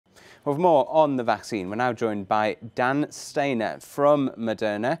Well, for more on the vaccine, we're now joined by Dan Stainer from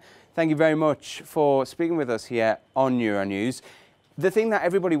Moderna. Thank you very much for speaking with us here on Euronews. The thing that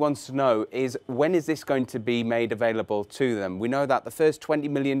everybody wants to know is, when is this going to be made available to them? We know that the first 20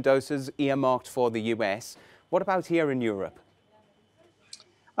 million doses earmarked for the US. What about here in Europe?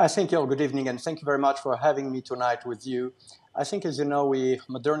 Thank you all. Good evening, and thank you very much for having me tonight with you. I think, as you know,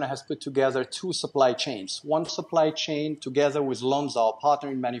 Moderna has put together two supply chains. One supply chain together with Lonza, our partner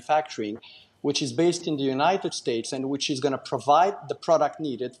in manufacturing, which is based in the United States and which is going to provide the product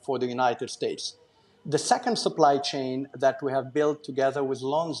needed for the United States. The second supply chain that we have built together with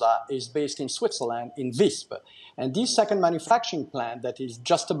Lonza is based in Switzerland, in Visp. And this second manufacturing plant that is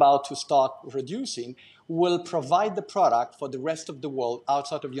just about to start producing will provide the product for the rest of the world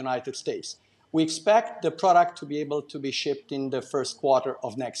outside of the United States. We expect the product to be able to be shipped in the first quarter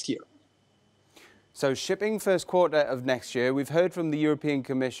of next year. So shipping first quarter of next year. We've heard from the European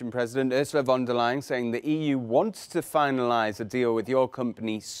Commission President Ursula von der Leyen saying the EU wants to finalise a deal with your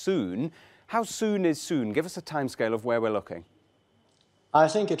company soon. How soon is soon? Give us a timescale of where we're looking. I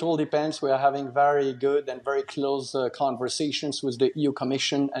think it all depends. We are having very good and very close conversations with the EU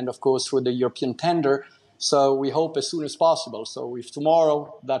Commission and, of course, through the European tender. So we hope as soon as possible. So if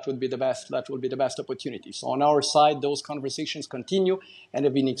tomorrow, that would be the best opportunity. So on our side, those conversations continue and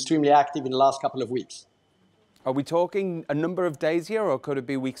have been extremely active in the last couple of weeks. Are we talking a number of days here, or could it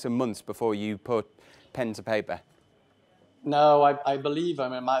be weeks and months before you put pen to paper? No, I believe,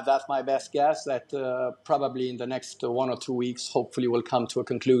 that's my best guess, that probably in the next 1 or 2 weeks, hopefully we'll come to a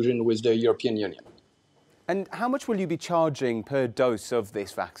conclusion with the European Union. And how much will you be charging per dose of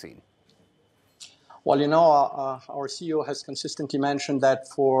this vaccine? Well, you know, our CEO has consistently mentioned that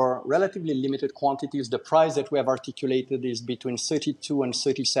for relatively limited quantities, the price that we have articulated is between $32 and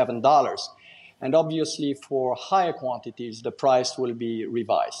 $37. And obviously, for higher quantities, the price will be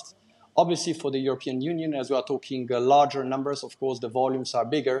revised. Obviously, for the European Union, as we are talking larger numbers, of course, the volumes are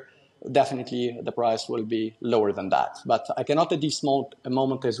bigger. Definitely, the price will be lower than that. But I cannot at this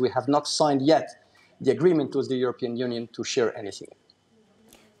moment, as we have not signed yet the agreement with the European Union, to share anything.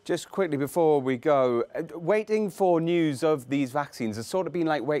 Just quickly before we go, waiting for news of these vaccines has sort of been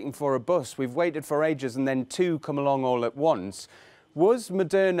like waiting for a bus. We've waited for ages and then two come along all at once. Was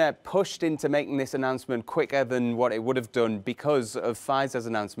Moderna pushed into making this announcement quicker than what it would have done because of Pfizer's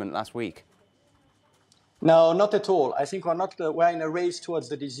announcement last week? No, not at all. I think we're in a race towards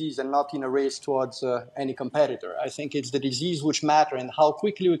the disease and not in a race towards any competitor. I think it's the disease which matters and how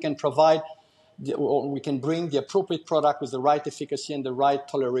quickly we can bring the appropriate product with the right efficacy and the right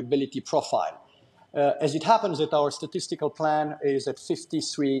tolerability profile. As it happens that our statistical plan is at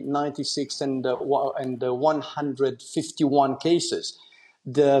 53, 96, and 151 cases.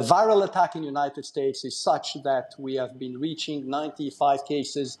 The viral attack in the United States is such that we have been reaching 95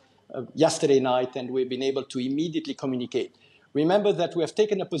 cases yesterday night, and we've been able to immediately communicate. Remember that we have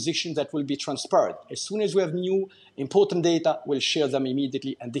taken a position that will be transparent. As soon as we have new important data, we'll share them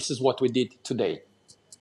immediately, and this is what we did today.